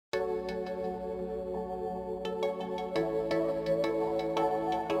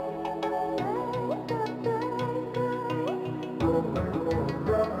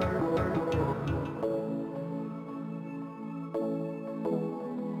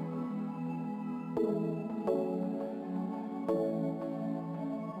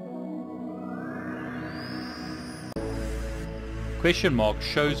Question mark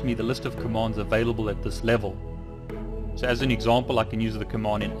shows me the list of commands available at this level. So as an example, I can use the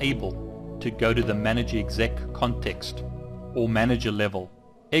command enable to go to the manager exec context or manager level.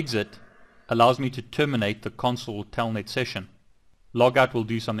 Exit allows me to terminate the console telnet session. Logout will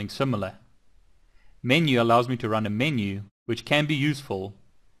do something similar. Menu allows me to run a menu, which can be useful,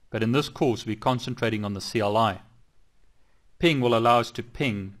 but in this course we're concentrating on the CLI. Ping will allow us to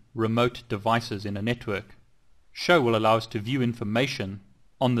ping remote devices in a network. Show will allow us to view information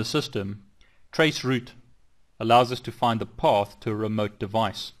on the system. Trace route allows us to find the path to a remote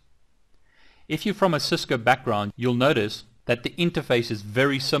device. If you're from a Cisco background, you'll notice that the interface is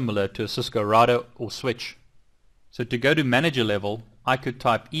very similar to a Cisco router or switch. So to go to manager level, I could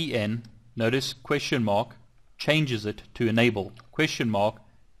type en, notice question mark changes it to enable. Question mark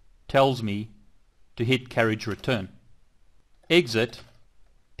tells me to hit carriage return. Exit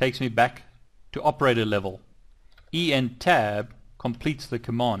takes me back to operator level. En tab completes the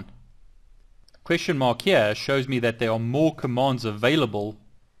command. Question mark here shows me that there are more commands available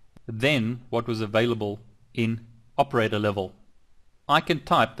than what was available in operator level. I can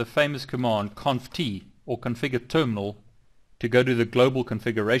type the famous command conft or configure terminal to go to the global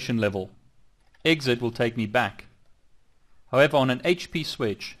configuration level. Exit will take me back. However, on an HP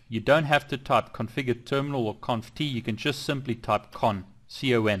switch, you don't have to type configure terminal or conft, you can just simply type con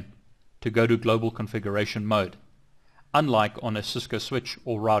to go to global configuration mode, unlike on a Cisco switch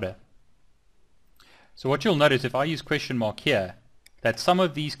or router. So what you'll notice if I use question mark here, that some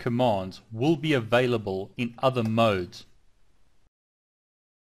of these commands will be available in other modes.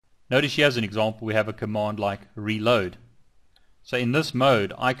 Notice here as an example we have a command like reload. So in this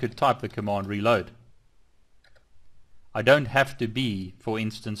mode I could type the command reload. I don't have to be, for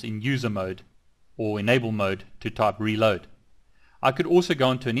instance, in user mode or enable mode to type reload. I could also go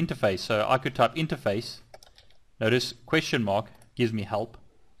into an interface, so I could type interface. Notice question mark gives me help,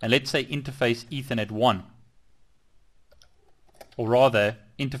 and let's say interface Ethernet 1, or rather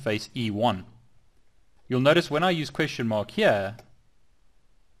interface E1. You'll notice when I use question mark here,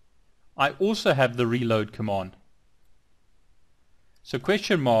 I also have the reload command. So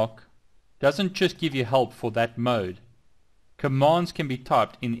question mark doesn't just give you help for that mode. Commands can be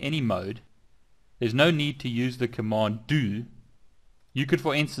typed in any mode. There's no need to use the command do. You could,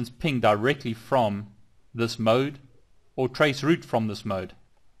 for instance, ping directly from this mode or trace route from this mode.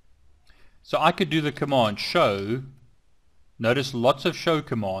 So I could do the command show. Notice lots of show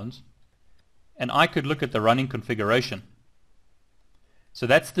commands, and I could look at the running configuration. So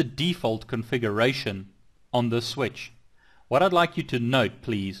that's the default configuration on this switch. What I'd like you to note,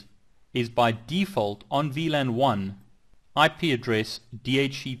 please, is by default on VLAN 1, IP address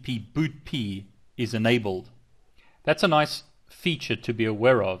DHCP boot P is enabled. That's a nice feature to be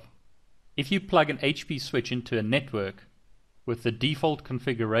aware of. If you plug an HP switch into a network with the default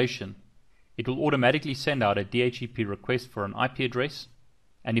configuration, it will automatically send out a DHCP request for an IP address,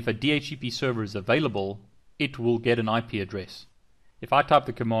 and if a DHCP server is available, it will get an IP address. If I type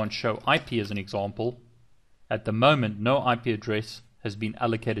the command show IP as an example, at the moment no IP address has been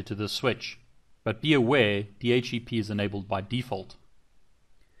allocated to this switch, but be aware DHCP is enabled by default.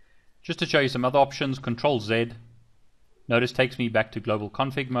 Just to show you some other options, Control Z, notice takes me back to global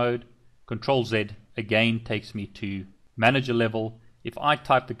config mode. Control Z again takes me to manager level. If I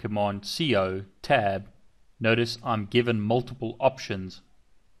type the command CO tab, notice I'm given multiple options.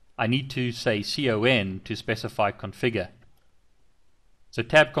 I need to say CON to specify configure. So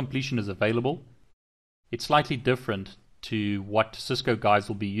tab completion is available. It's slightly different to what Cisco guys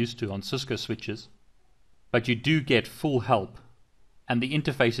will be used to on Cisco switches, but you do get full help, and the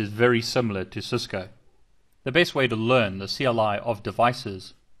interface is very similar to Cisco. The best way to learn the CLI of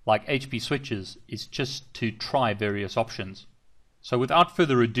devices like HP switches is just to try various options. So without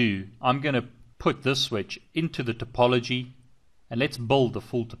further ado, I'm going to put this switch into the topology, and let's build the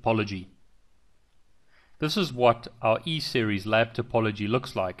full topology. This is what our Eseries Lab Topology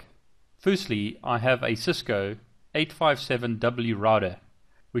looks like. Firstly, I have a Cisco 857W router,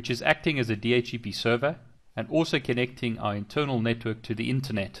 which is acting as a DHCP server and also connecting our internal network to the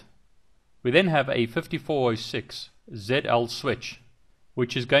internet. We then have a 5406 ZL switch,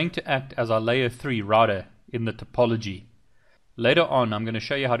 which is going to act as our layer 3 router in the topology. Later on, I'm going to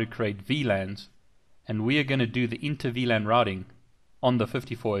show you how to create VLANs, and we are going to do the inter-VLAN routing on the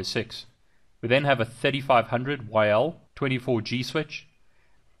 5406. We then have a 3500 YL 24G switch,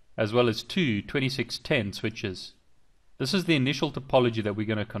 as well as two 2610 switches. This is the initial topology that we're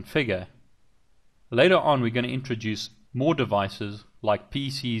going to configure. Later on, we're going to introduce more devices like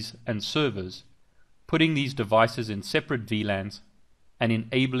PCs and servers, putting these devices in separate VLANs and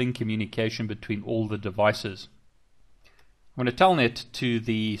enabling communication between all the devices. I'm going to telnet to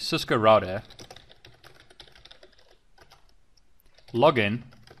the Cisco router, log in,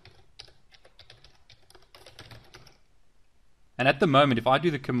 and at the moment if I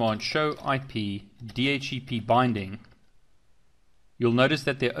do the command show IP DHCP binding, you'll notice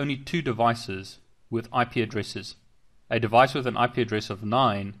that there are only two devices with IP addresses, a device with an IP address of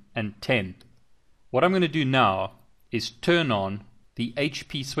 9 and 10. What I'm going to do now is turn on the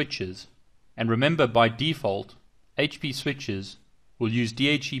HP switches, and remember by default HP switches will use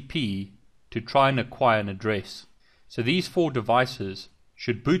DHCP to try and acquire an address. So these four devices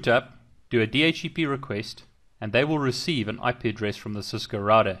should boot up, do a DHCP request, and they will receive an IP address from the Cisco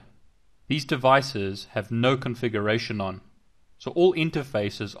router. These devices have no configuration on, so all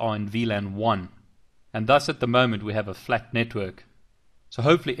interfaces are in VLAN 1, and thus at the moment we have a flat network. So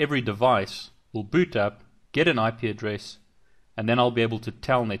hopefully every device will boot up, get an IP address, and then I'll be able to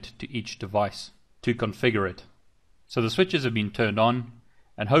telnet to each device to configure it. So the switches have been turned on,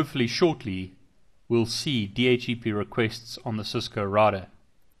 and hopefully shortly we'll see DHCP requests on the Cisco router.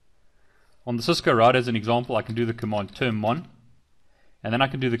 On the Cisco router, as an example, I can do the command term1, and then I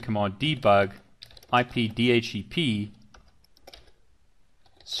can do the command debug IP DHCP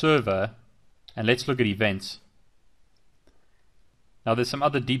server, and let's look at events. Now there's some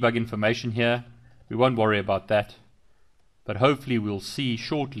other debug information here, we won't worry about that, but hopefully we'll see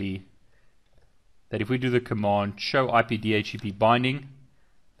shortly that if we do the command show IP DHCP binding,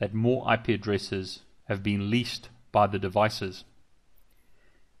 that more IP addresses have been leased by the devices.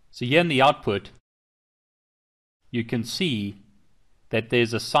 So here in the output you can see that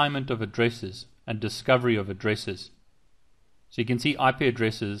there's assignment of addresses and discovery of addresses. So you can see IP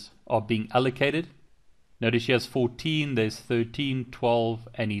addresses are being allocated. Notice here's 14, there's 13, 12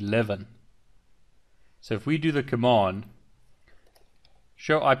 and 11. So if we do the command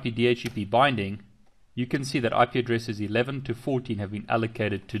show IP DHCP binding, you can see that IP addresses 11 to 14 have been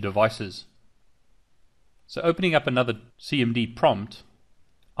allocated to devices. So opening up another CMD prompt,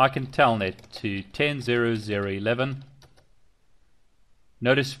 I can telnet to 10.0.0.11.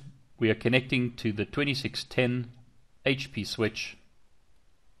 Notice we are connecting to the 2610 HP switch,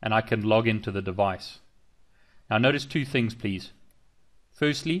 and I can log into the device. Now notice two things please.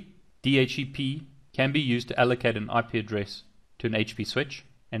 Firstly, DHCP can be used to allocate an IP address to an HP switch,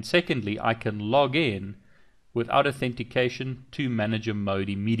 and secondly, I can log in without authentication to manager mode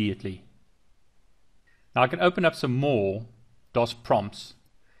immediately. Now I can open up some more DOS prompts,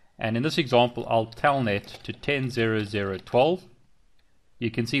 and in this example I'll telnet to 10.0.0.12.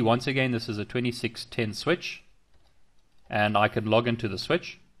 You can see once again this is a 2610 switch, and I can log into the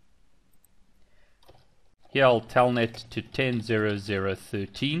switch. Here I'll telnet to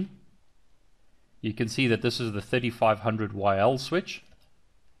 10.0.0.13. You can see that this is the 3500 YL switch,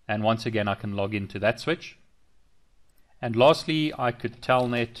 and once again I can log into that switch. And lastly I could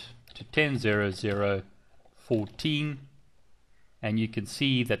telnet to 10.0.0.14, and you can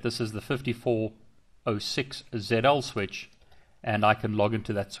see that this is the 5406 ZL switch, and I can log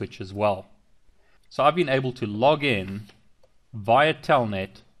into that switch as well. So I've been able to log in via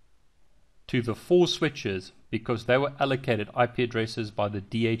telnet to the four switches because they were allocated IP addresses by the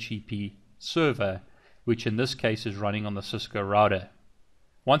DHCP server, which in this case is running on the Cisco router.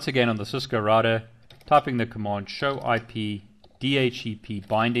 Once again on the Cisco router, typing the command show IP DHCP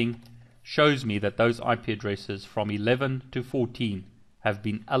binding shows me that those IP addresses from 11 to 14 have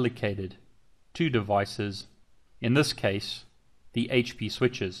been allocated to devices, in this case the HP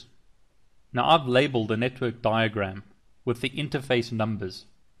switches. Now I've labeled the network diagram with the interface numbers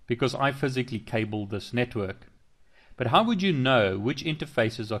because I physically cabled this network. But how would you know which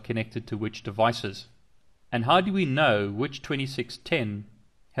interfaces are connected to which devices? And how do we know which 2610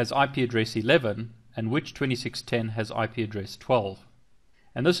 has IP address 11 and which 2610 has IP address 12?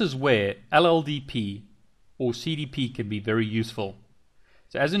 And this is where LLDP or CDP can be very useful.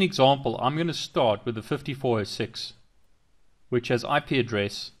 So as an example, I'm going to start with the 5406, which has IP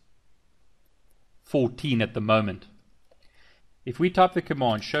address 14 at the moment. If we type the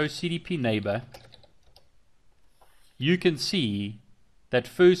command show CDP neighbor, you can see that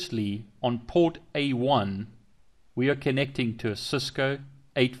firstly on port A1 we are connecting to a Cisco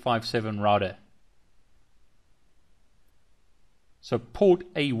 857 router. So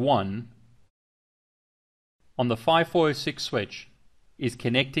port A1 on the 5406 switch is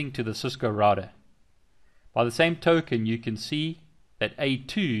connecting to the Cisco router. By the same token, you can see that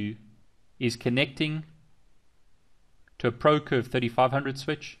A2 is connecting to a ProCurve 3500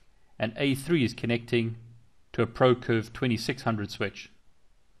 switch, and A3 is connecting to a ProCurve 2600 switch.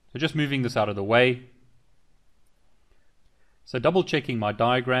 So just moving this out of the way. So double checking my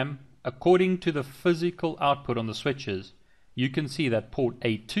diagram, according to the physical output on the switches, you can see that port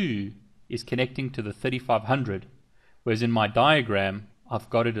A2 is connecting to the 3500, whereas in my diagram I've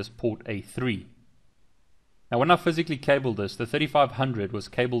got it as port A3. Now when I physically cabled this, the 3500 was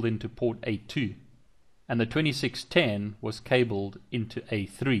cabled into port A2 and the 2610 was cabled into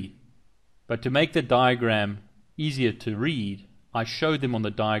A3. But to make the diagram easier to read, I showed them on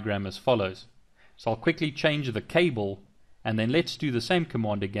the diagram as follows. So I'll quickly change the cable and then let's do the same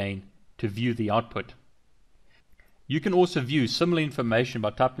command again to view the output. You can also view similar information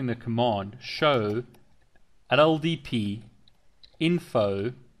by typing the command show LLDP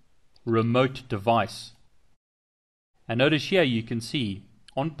info remote device. And notice here you can see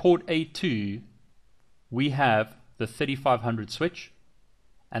on port A2 we have the 3500 switch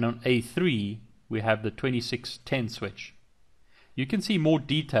and on A3 we have the 2610 switch. You can see more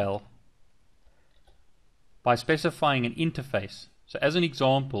detail by specifying an interface. So as an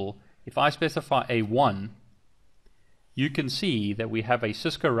example, if I specify A1, you can see that we have a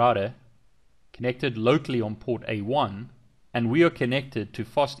Cisco router connected locally on port A1 and we are connected to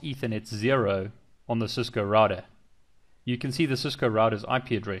Fast Ethernet 0 on the Cisco router. You can see the Cisco router's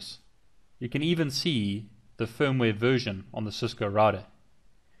IP address. You can even see the firmware version on the Cisco router.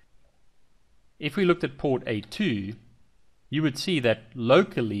 If we looked at port A2, you would see that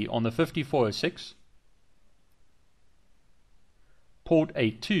locally on the 5406, port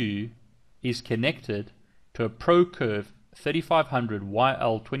A2 is connected to a ProCurve 3500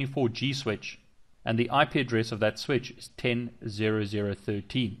 YL24G switch, and the IP address of that switch is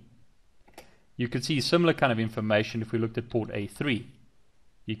 10.00.13. You can see similar kind of information if we looked at port A3.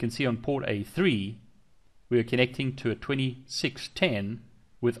 You can see on port A3 we are connecting to a 2610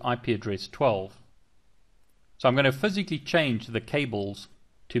 with IP address 12. So I'm going to physically change the cables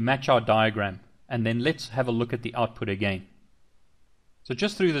to match our diagram, and then let's have a look at the output again. So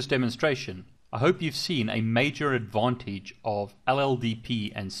just through this demonstration, I hope you've seen a major advantage of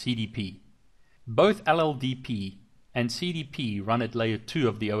LLDP and CDP. Both LLDP and CDP run at layer 2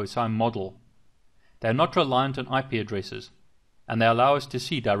 of the OSI model. They are not reliant on IP addresses, and they allow us to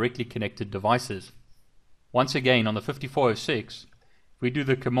see directly connected devices. Once again, on the 5406, if we do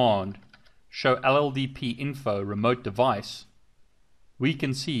the command show LLDP info remote device, we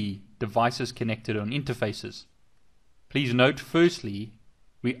can see devices connected on interfaces. Please note, firstly,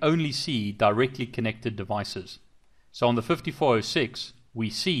 we only see directly connected devices. So on the 5406, we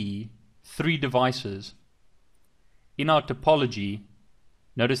see 3 devices. In our topology,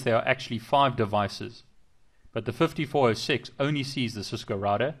 notice there are actually 5 devices, but the 5406 only sees the Cisco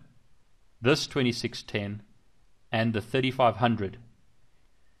router, this 2610, and the 3500.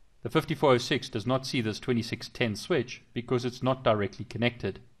 The 5406 does not see this 2610 switch because it's not directly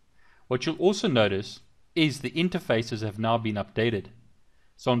connected. What you'll also notice is the interfaces have now been updated.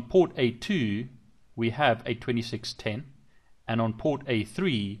 So on port A2 we have a 2610 and on port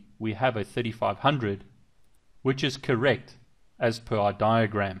A3 we have a 3500, which is correct as per our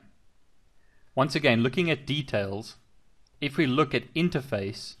diagram. Once again, looking at details, if we look at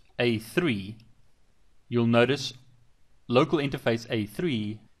interface A3, you'll notice local interface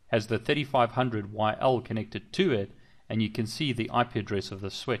A3 has the 3500 YL connected to it, and you can see the IP address of the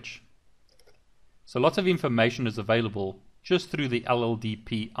switch. So lots of information is available just through the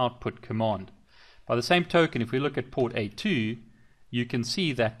LLDP output command. By the same token, if we look at port A2, you can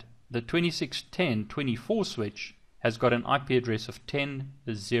see that the 2610-24 switch has got an IP address of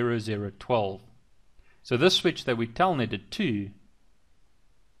 10.00.12. So this switch that we telnetted to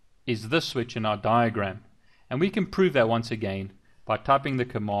is this switch in our diagram, and we can prove that once again by typing the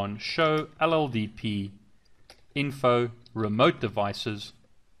command show LLDP info remote devices,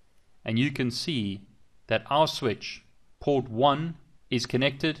 and you can see that our switch port 1 is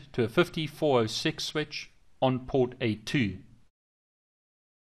connected to a 5406 switch on port A2,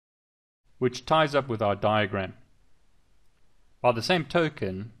 which ties up with our diagram. By the same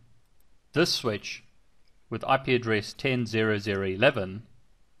token, this switch with IP address 10.00.11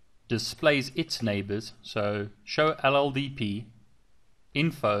 displays its neighbors, so show LLDP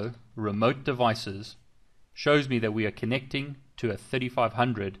info remote devices shows me that we are connecting to a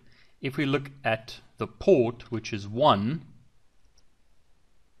 3500. If we look at the port, which is 1,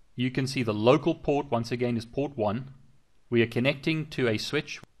 you can see the local port once again is port 1. We are connecting to a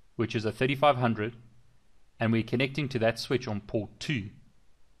switch which is a 3500, and we're connecting to that switch on port 2.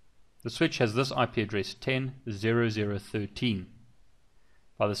 The switch has this IP address 10.00.13.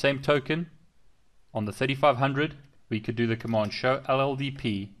 By the same token, on the 3500 we could do the command show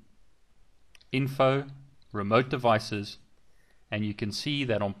LLDP info remote devices, and you can see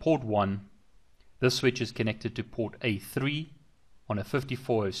that on port 1 this switch is connected to port A3 on a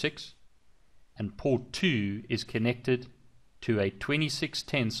 5406, and port 2 is connected to a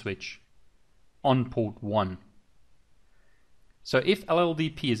 2610 switch on port 1. So if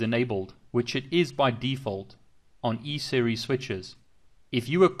LLDP is enabled, which it is by default on E-series switches, if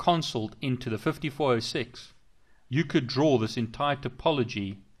you were consoled into the 5406, you could draw this entire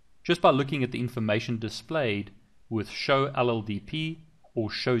topology just by looking at the information displayed with show LLDP or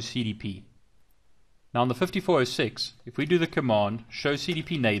show CDP. Now on the 5406, if we do the command show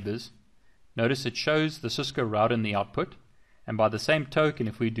CDP neighbors, notice it shows the Cisco router in the output, and by the same token,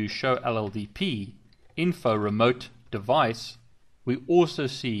 if we do show LLDP info remote device, we also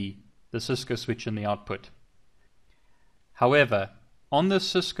see the Cisco switch in the output. However, on the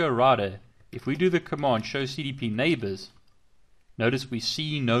Cisco router, if we do the command show CDP neighbors, notice we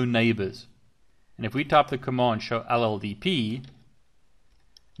see no neighbors. And if we type the command show LLDP,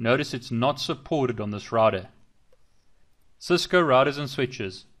 notice it's not supported on this router. Cisco routers and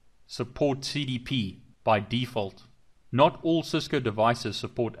switches support CDP by default. Not all Cisco devices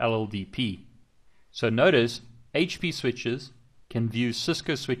support LLDP. So notice HP switches can view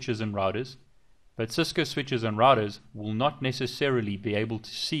Cisco switches and routers, but Cisco switches and routers will not necessarily be able to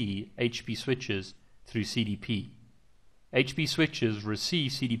see HP switches through CDP. HP switches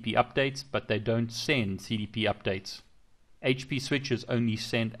receive CDP updates, but they don't send CDP updates. HP switches only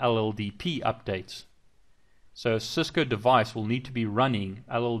send LLDP updates. So a Cisco device will need to be running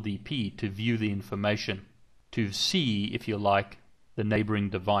LLDP to view the information, to see, if you like, the neighboring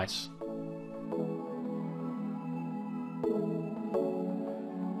device.